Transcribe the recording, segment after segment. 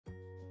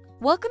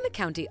Welcome to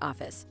County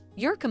Office,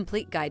 your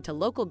complete guide to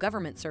local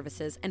government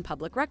services and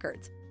public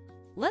records.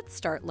 Let's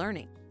start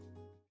learning.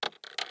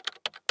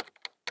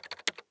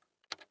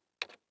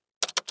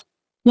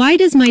 Why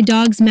does my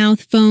dog's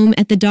mouth foam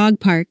at the dog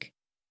park?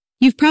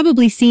 You've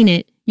probably seen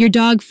it, your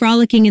dog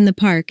frolicking in the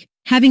park,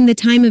 having the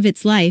time of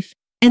its life,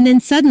 and then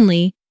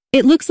suddenly,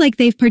 it looks like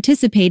they've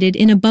participated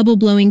in a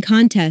bubble-blowing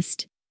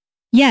contest.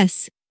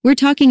 Yes, we're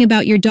talking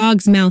about your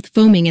dog's mouth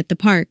foaming at the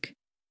park.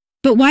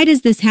 But why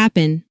does this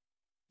happen?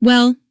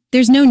 Well,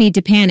 there's no need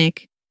to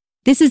panic.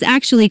 This is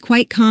actually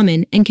quite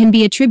common and can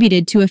be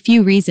attributed to a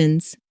few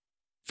reasons.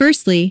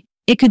 Firstly,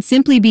 it could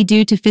simply be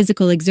due to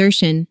physical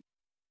exertion.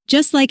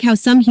 Just like how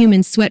some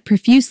humans sweat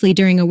profusely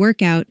during a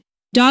workout,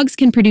 dogs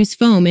can produce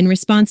foam in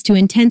response to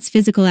intense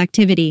physical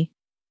activity.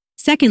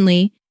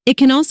 Secondly, it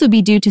can also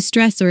be due to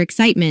stress or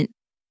excitement.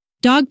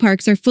 Dog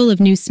parks are full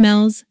of new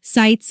smells,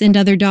 sights, and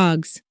other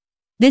dogs.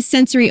 This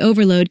sensory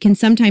overload can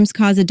sometimes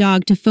cause a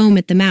dog to foam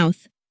at the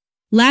mouth.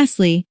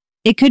 Lastly,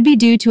 it could be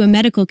due to a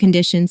medical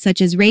condition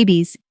such as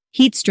rabies,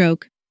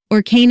 heatstroke,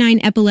 or canine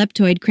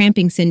epileptoid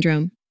cramping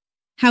syndrome.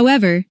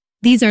 However,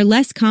 these are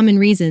less common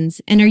reasons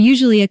and are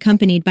usually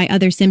accompanied by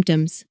other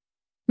symptoms.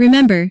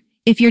 Remember,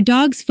 if your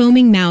dog's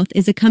foaming mouth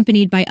is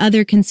accompanied by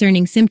other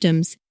concerning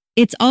symptoms,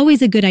 it's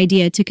always a good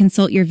idea to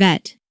consult your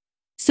vet.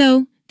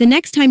 So, the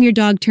next time your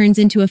dog turns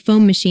into a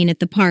foam machine at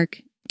the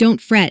park,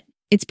 don't fret,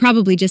 it's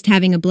probably just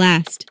having a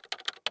blast.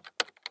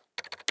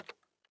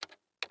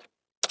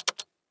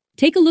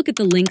 Take a look at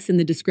the links in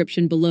the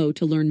description below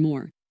to learn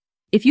more.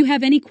 If you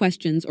have any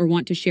questions or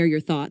want to share your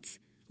thoughts,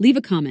 leave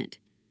a comment.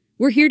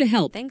 We're here to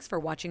help. Thanks for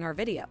watching our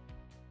video.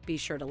 Be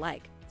sure to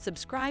like,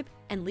 subscribe,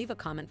 and leave a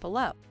comment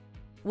below.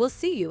 We'll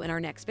see you in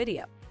our next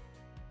video.